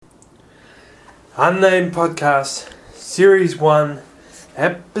Unnamed Podcast, Series 1,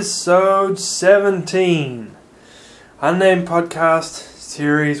 Episode 17. Unnamed Podcast,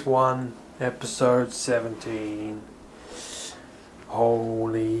 Series 1, Episode 17.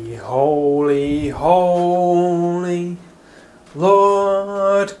 Holy, holy, holy,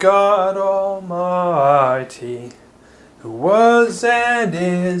 Lord God Almighty, who was and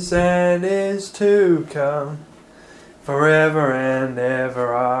is to come, forever and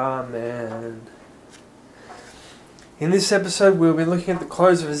ever. Amen. In this episode, we'll be looking at the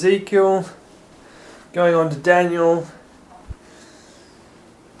close of Ezekiel, going on to Daniel,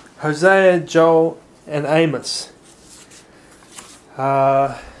 Hosea, Joel, and Amos.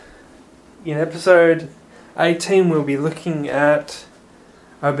 In episode 18, we'll be looking at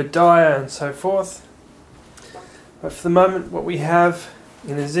Obadiah and so forth. But for the moment, what we have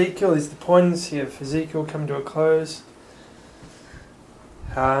in Ezekiel is the poignancy of Ezekiel come to a close.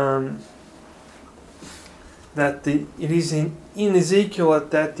 It is in Ezekiel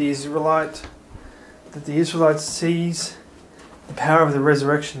that the Israelite sees the power of the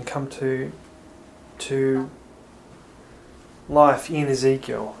resurrection come to life in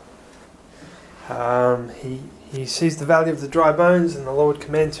Ezekiel. He sees the valley of the dry bones, and the Lord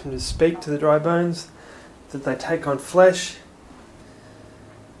commands him to speak to the dry bones that they take on flesh,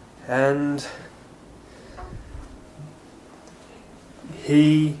 and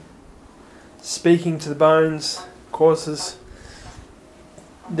he, speaking to the bones, causes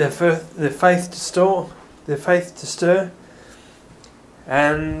their faith to stir,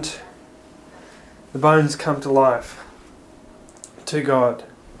 and the bones come to life, to God,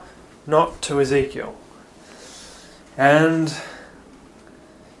 not to Ezekiel. And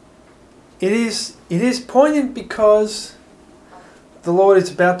it is poignant because the Lord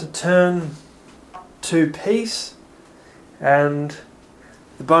is about to turn to peace, and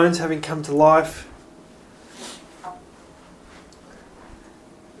the bones having come to life,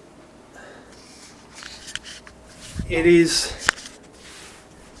 it is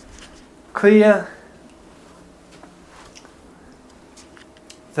clear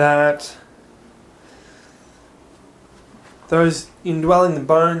that those indwelling the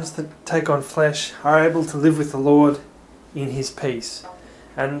bones that take on flesh are able to live with the Lord in His peace.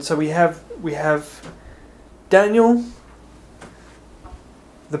 And so we have Daniel,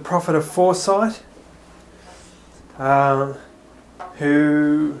 the prophet of foresight,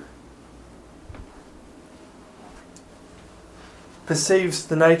 who perceives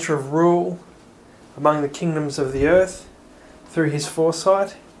the nature of rule among the kingdoms of the earth through his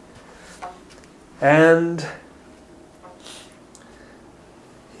foresight, and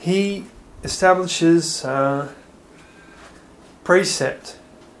he establishes precept,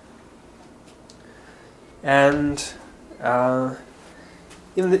 and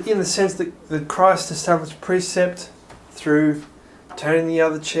in the sense that Christ established precept through turning the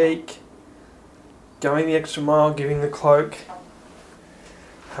other cheek, going the extra mile, giving the cloak.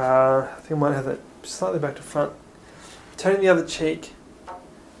 I think I might have that slightly back to front. Turning the other cheek,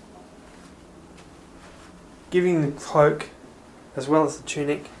 giving the cloak as well as the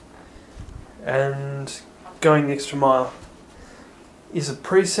tunic, and going the extra mile is a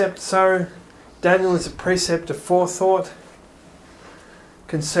precept. So Daniel is a precept of forethought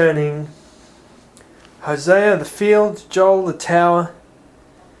concerning Hosea the field, Joel the tower,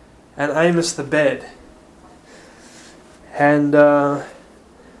 and Amos the bed. And I'll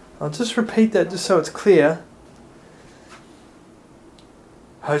just repeat that just so it's clear.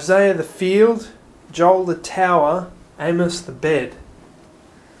 Hosea the field, Joel the tower, Amos the bed.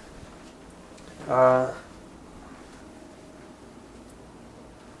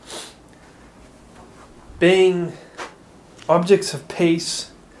 Being objects of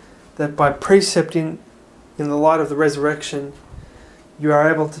peace that by precept in the light of the resurrection you are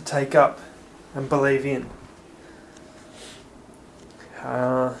able to take up and believe in.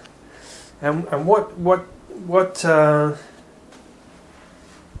 And what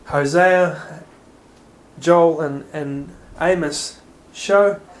Hosea, Joel and Amos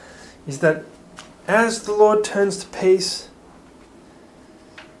show is that as the Lord turns to peace,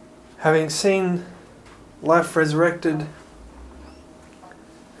 having seen life resurrected,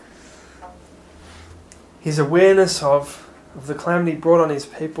 his awareness of the calamity brought on his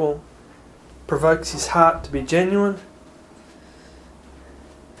people provokes his heart to be genuine,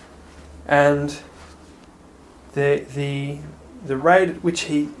 and the rate at which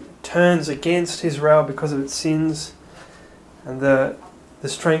he turns against Israel because of its sins, and the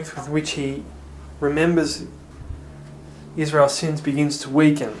strength with which he remembers Israel's sins begins to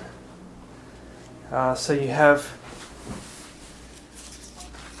weaken. So you have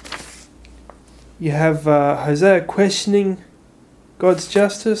you have Hosea questioning God's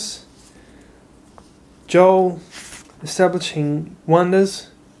justice, Joel establishing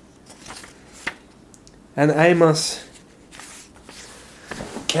wonders, and Amos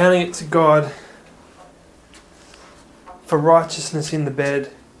counting it to God for righteousness in the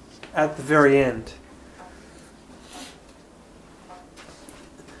bed at the very end.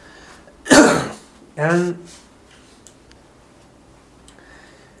 And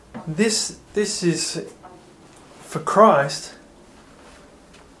this is, for Christ,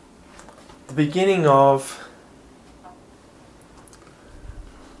 the beginning of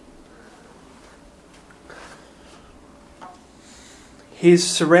his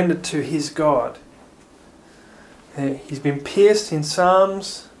surrender to his God. He's been pierced in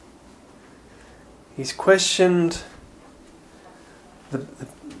Psalms. He's questioned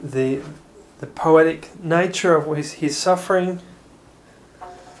the poetic nature of his suffering,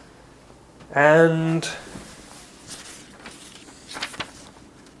 and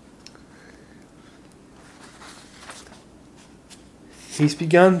he's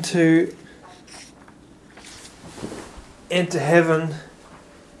begun to enter heaven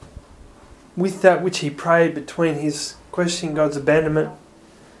with that which he prayed between his questioning God's abandonment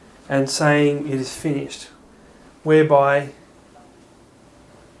and saying it is finished, whereby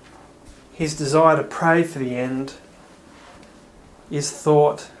his desire to pray for the end is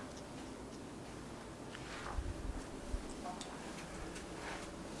thought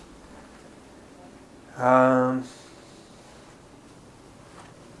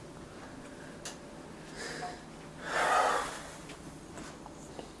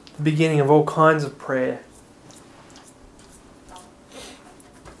the beginning of all kinds of prayer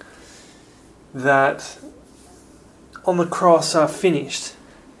that on the cross are finished.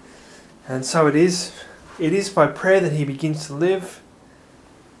 And so it is by prayer that he begins to live.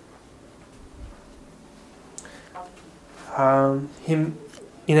 Him,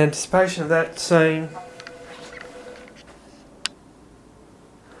 in anticipation of that, saying,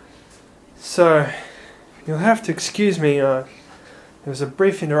 so you'll have to excuse me, there was a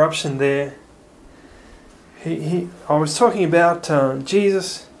brief interruption there. I was talking about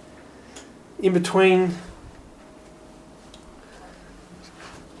Jesus in between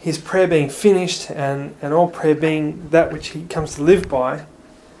his prayer being finished and all prayer being that which he comes to live by.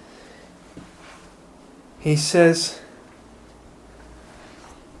 He says,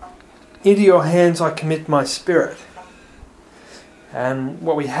 into your hands I commit my spirit. And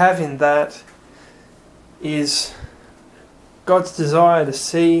what we have in that is God's desire to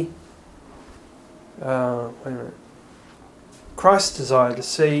see, Christ's desire to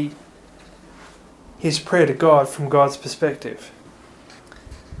see his prayer to God from God's perspective.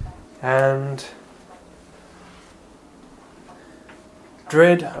 And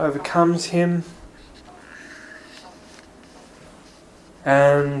dread overcomes him,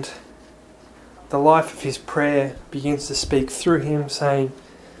 and the life of his prayer begins to speak through him, saying,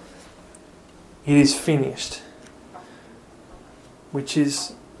 it is finished. Which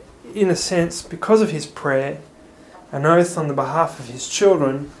is, in a sense, because of his prayer, an oath on the behalf of his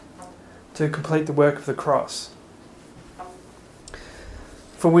children to complete the work of the cross,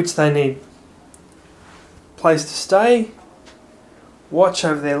 for which they need place to stay, watch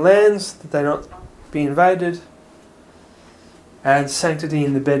over their lands that they not be invaded, and sanctity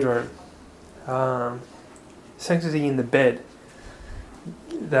in the bedroom, sanctity in the bed,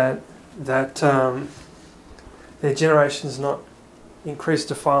 that their generations not increase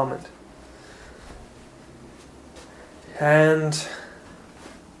defilement. And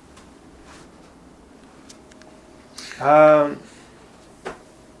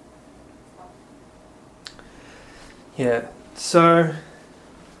so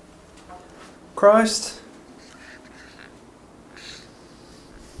Christ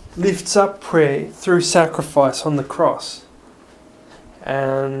lifts up prayer through sacrifice on the cross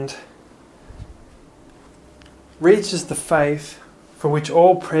and reaches the faith for which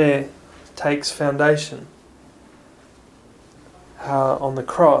all prayer takes foundation on the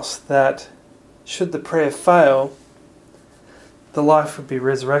cross, that should the prayer fail, the life would be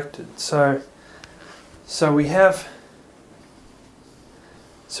resurrected. So we have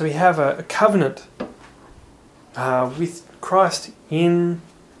a covenant with Christ in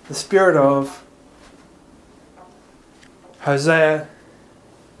the spirit of Hosea,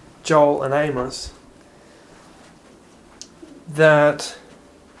 Joel and Amos, that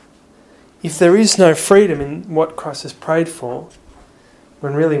if there is no freedom in what Christ has prayed for,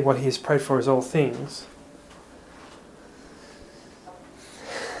 when really what he has prayed for is all things,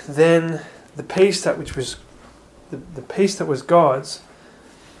 then the peace that was God's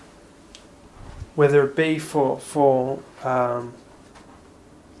whether it be for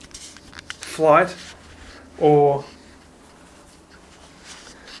flight or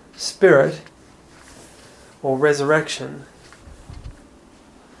spirit or resurrection,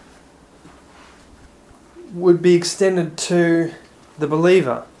 would be extended to the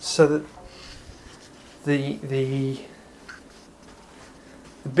believer, so that the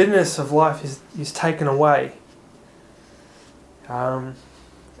bitterness of life is taken away. And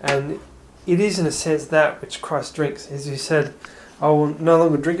it is in a sense that which Christ drinks. As he said, I will no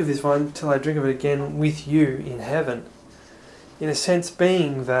longer drink of this wine until I drink of it again with you in heaven. In a sense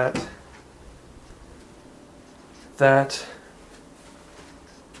being that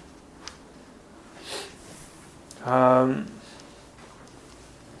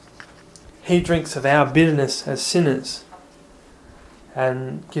he drinks of our bitterness as sinners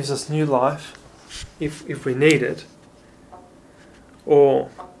and gives us new life if we need it, or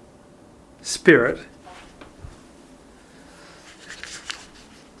spirit,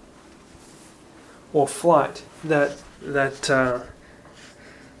 or flight, that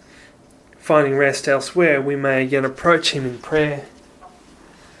finding rest elsewhere, we may again approach him in prayer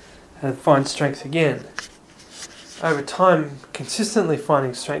and find strength again. Over time, consistently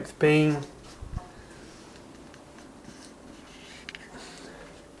finding strength being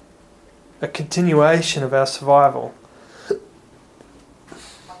a continuation of our survival,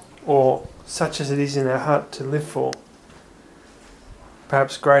 or such as it is in our heart to live for,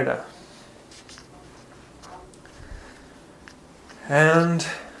 perhaps greater. And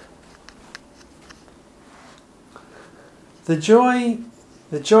the joy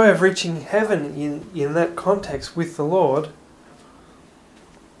of reaching heaven in that context with the Lord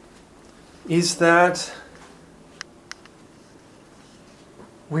is that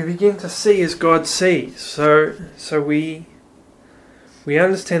we begin to see as God sees. So we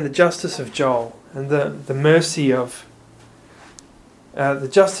understand the justice of Joel and the mercy of the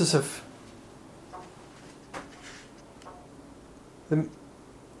justice of the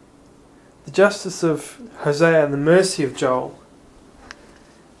justice of Hosea and the mercy of Joel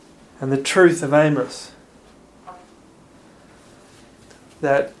and the truth of Amos.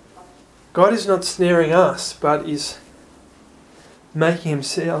 That God is not snaring us, but is making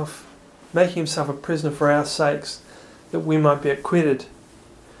himself a prisoner for our sakes, that we might be acquitted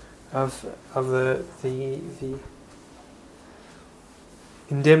of the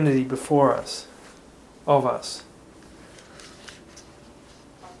indemnity before us, of us.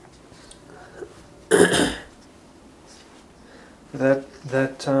 that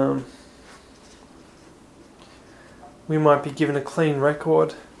we might be given a clean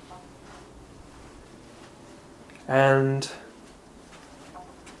record and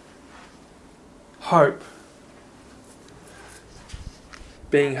hope,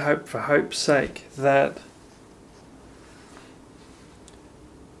 being hope for hope's sake, that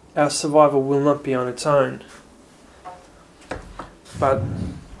our survival will not be on its own, but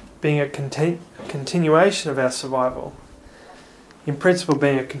being a continuation of our survival, in principle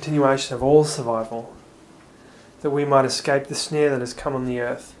being a continuation of all survival, that we might escape the snare that has come on the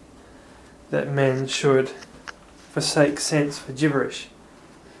earth, that men should forsake sense for gibberish,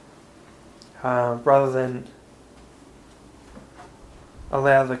 rather than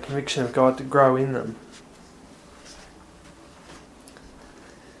allow the conviction of God to grow in them.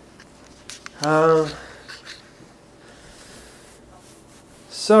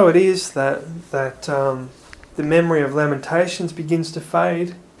 So it is that the memory of Lamentations begins to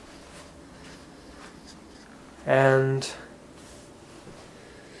fade, and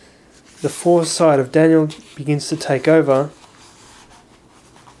the foresight of Daniel begins to take over,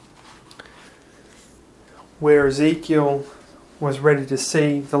 where Ezekiel was ready to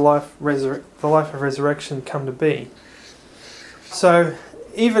see the life of resurrection come to be. So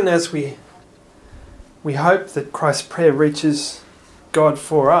even as we hope that Christ's prayer reaches God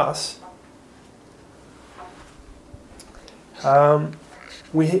for us,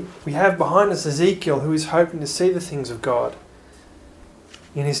 we have behind us Ezekiel, who is hoping to see the things of God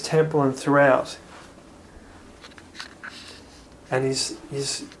in his temple and throughout, and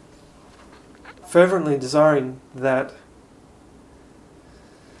is fervently desiring that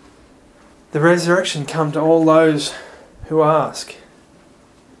the resurrection come to all those who ask,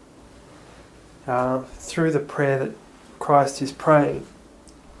 through the prayer that Christ is praying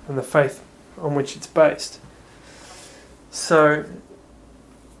and the faith on which it's based. So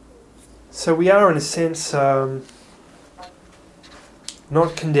we are, in a sense, not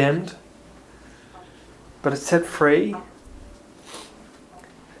condemned, but it's set free,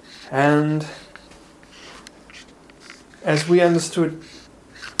 and as we understood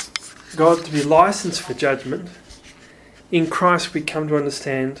God to be licensed for judgment, in Christ we come to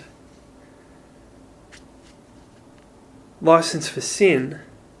understand license for sin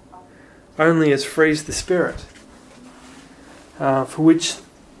only as frees the Spirit, for which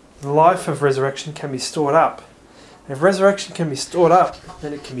the life of resurrection can be stored up. And if resurrection can be stored up,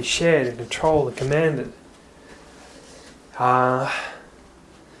 then it can be shared and controlled and commanded. That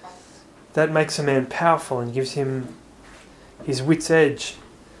makes a man powerful and gives him his wit's edge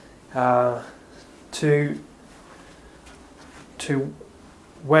to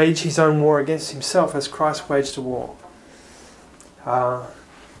wage his own war against himself as Christ waged a war.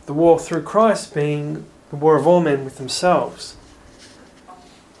 The war through Christ being the war of all men with themselves,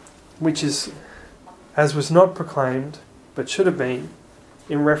 which is, as was not proclaimed, but should have been,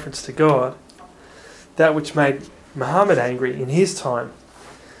 in reference to God, that which made Muhammad angry in his time,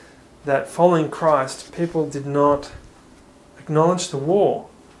 that following Christ, people did not acknowledge the war,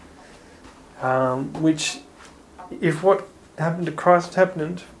 which, if what happened to Christ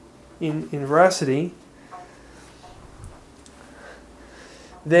happened in veracity,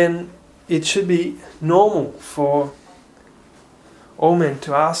 then it should be normal for all men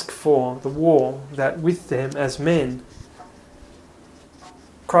to ask for the war that with them as men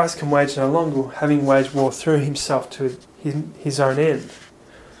Christ can wage no longer, having waged war through himself to his own end.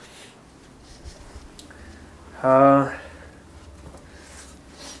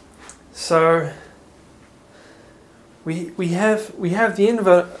 So we have the end of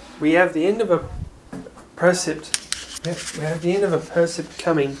a precept. We have the end of a precept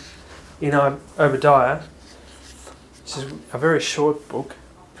coming in Obadiah, which is a very short book,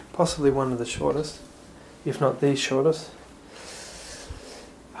 possibly one of the shortest, if not the shortest.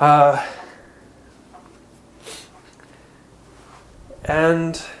 And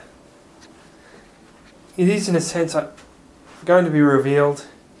it is, in a sense, going to be revealed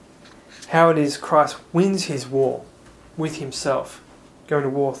how it is Christ wins his war with himself, going to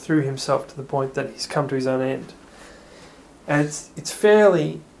war through himself to the point that he's come to his own end. And it's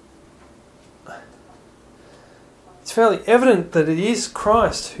fairly evident that it is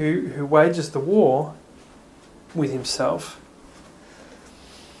Christ who wages the war with himself.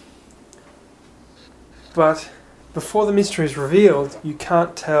 But before the mystery is revealed, you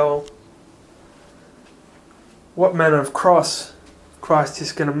can't tell what manner of cross Christ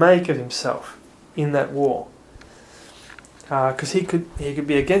is going to make of himself in that war. Because he could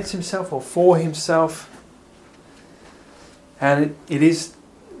be against himself or for himself. And it is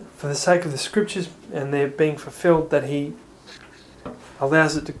for the sake of the scriptures and their being fulfilled that he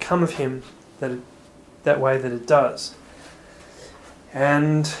allows it to come of him that way that it does.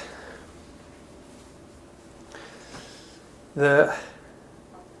 And the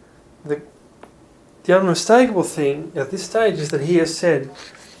unmistakable thing at this stage is that he has said,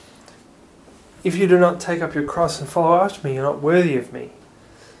 if you do not take up your cross and follow after me, you're not worthy of me.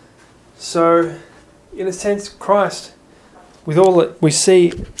 So, in a sense, Christ, with all that we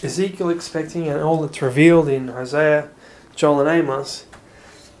see Ezekiel expecting and all that's revealed in Hosea, Joel and Amos,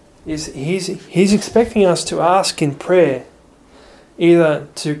 is he's expecting us to ask in prayer, either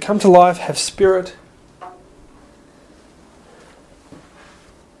to come to life, have spirit,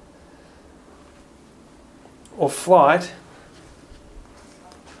 or flight,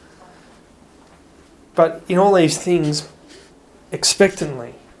 but in all these things,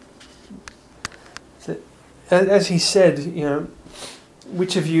 expectantly. As he said,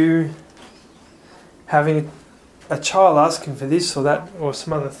 which of you, having a child asking for this or that or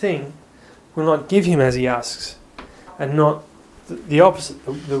some other thing, will not give him as he asks, and not the opposite,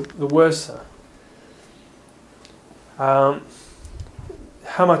 the worser? How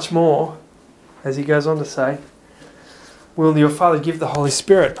much more, as he goes on to say, will your Father give the Holy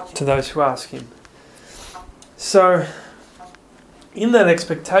Spirit to those who ask him? So, in that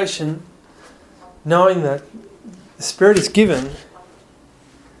expectation, knowing that the Spirit is given,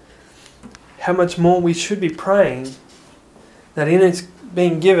 how much more we should be praying that in its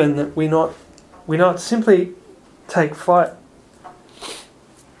being given, that we not simply take flight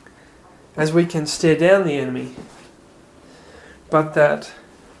as we can stare down the enemy, but that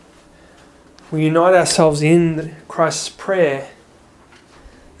we unite ourselves in Christ's prayer,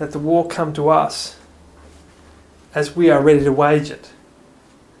 that the war come to us as we are ready to wage it.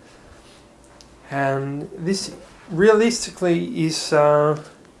 And this realistically is a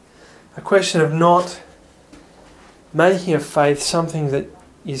question of not making of faith something that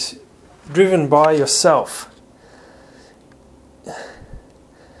is driven by yourself.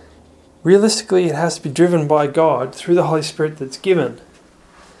 Realistically, it has to be driven by God through the Holy Spirit that's given.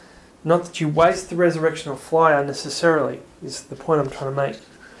 Not that you waste the resurrection or fly unnecessarily, is the point I'm trying to make.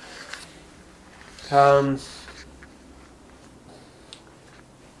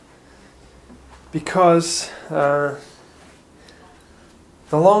 Because the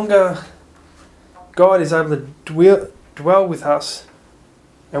longer God is able to dwell with us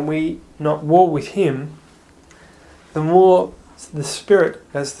and we not war with Him, the more the Spirit,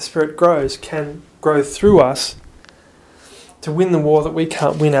 as the Spirit grows, can grow through us to win the war that we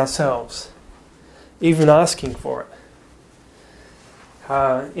can't win ourselves, even asking for it.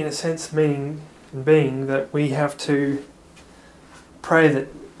 In a sense, meaning and being that we have to pray that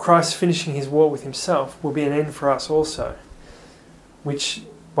Christ finishing His war with Himself will be an end for us also, which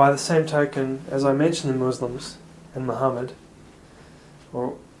by the same token, as I mentioned, the Muslims and Muhammad,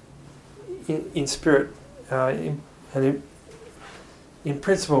 or in spirit and in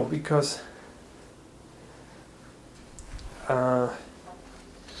principle, because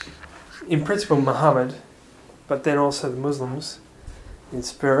in principle Muhammad, but then also the Muslims in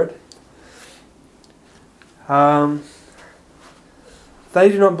spirit, they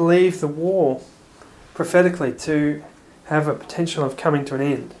do not believe the war prophetically to have a potential of coming to an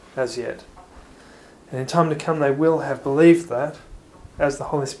end as yet. And in time to come they will have believed that, as the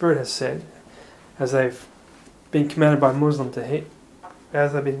Holy Spirit has said, as they've been commanded by Muslim to heed,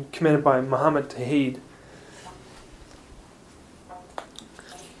 as they've been commanded by Muhammad to heed.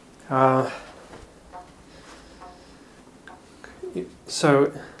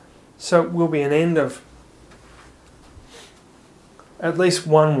 So it will be an end of at least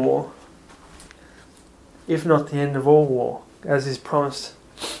one war, if not the end of all war, as is promised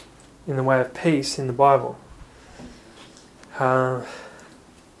in the way of peace in the Bible.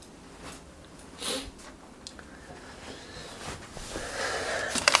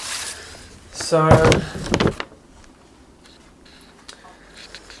 So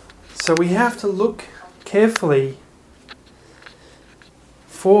we have to look carefully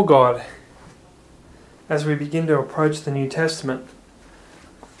for God as we begin to approach the New Testament,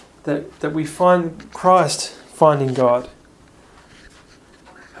 that we find Christ finding God,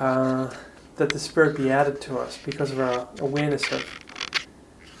 that the Spirit be added to us because of our awareness of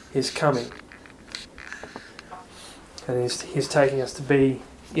His coming, and He's taking us to be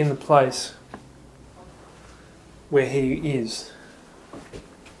in the place where He is.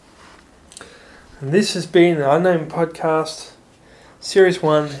 And this has been the Unknown Podcast, Series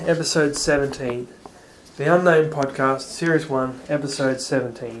 1, Episode 17. The Unknown Podcast, Series 1, Episode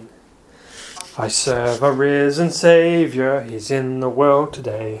 17. I serve a risen Saviour, He's in the world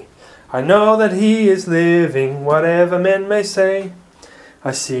today. I know that He is living, whatever men may say.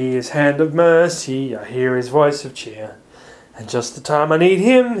 I see His hand of mercy, I hear His voice of cheer. And just the time I need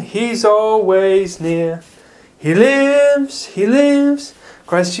Him, He's always near. He lives,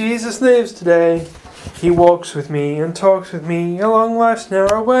 Christ Jesus lives today. He walks with me and talks with me along life's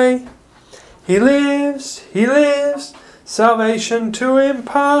narrow way. He lives, salvation to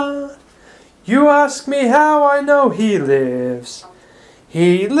impart. You ask me how I know He lives.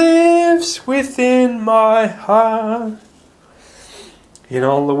 He lives within my heart. In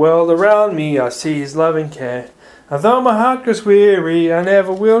all the world around me I see His loving care. Although my heart grows weary, I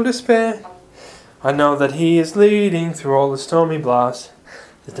never will despair. I know that He is leading through all the stormy blast.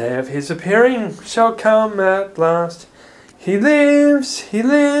 The day of His appearing shall come at last. He lives,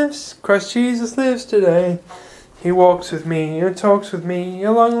 Christ Jesus lives today. He walks with me and talks with me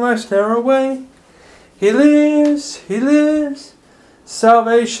along life's narrow way. He lives,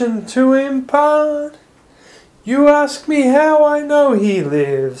 salvation to impart. You ask me how I know He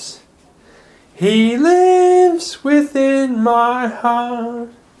lives. He lives within my heart.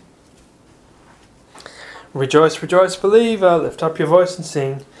 Rejoice, rejoice, believer, lift up your voice and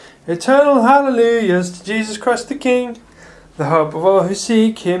sing eternal hallelujahs to Jesus Christ the King, the hope of all who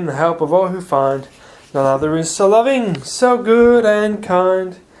seek Him, the help of all who find. None other is so loving, so good and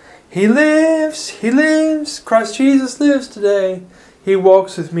kind. He lives, Christ Jesus lives today. He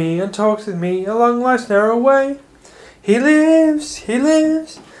walks with me and talks with me along life's narrow way. He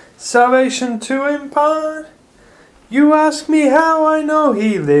lives, salvation to impart. You ask me how I know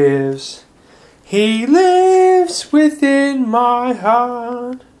He lives. He lives within my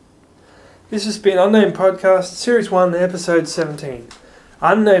heart. This has been Unknown Podcast, Series 1, Episode 17.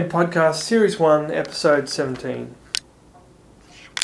 Unknown Podcast, Series 1, Episode 17.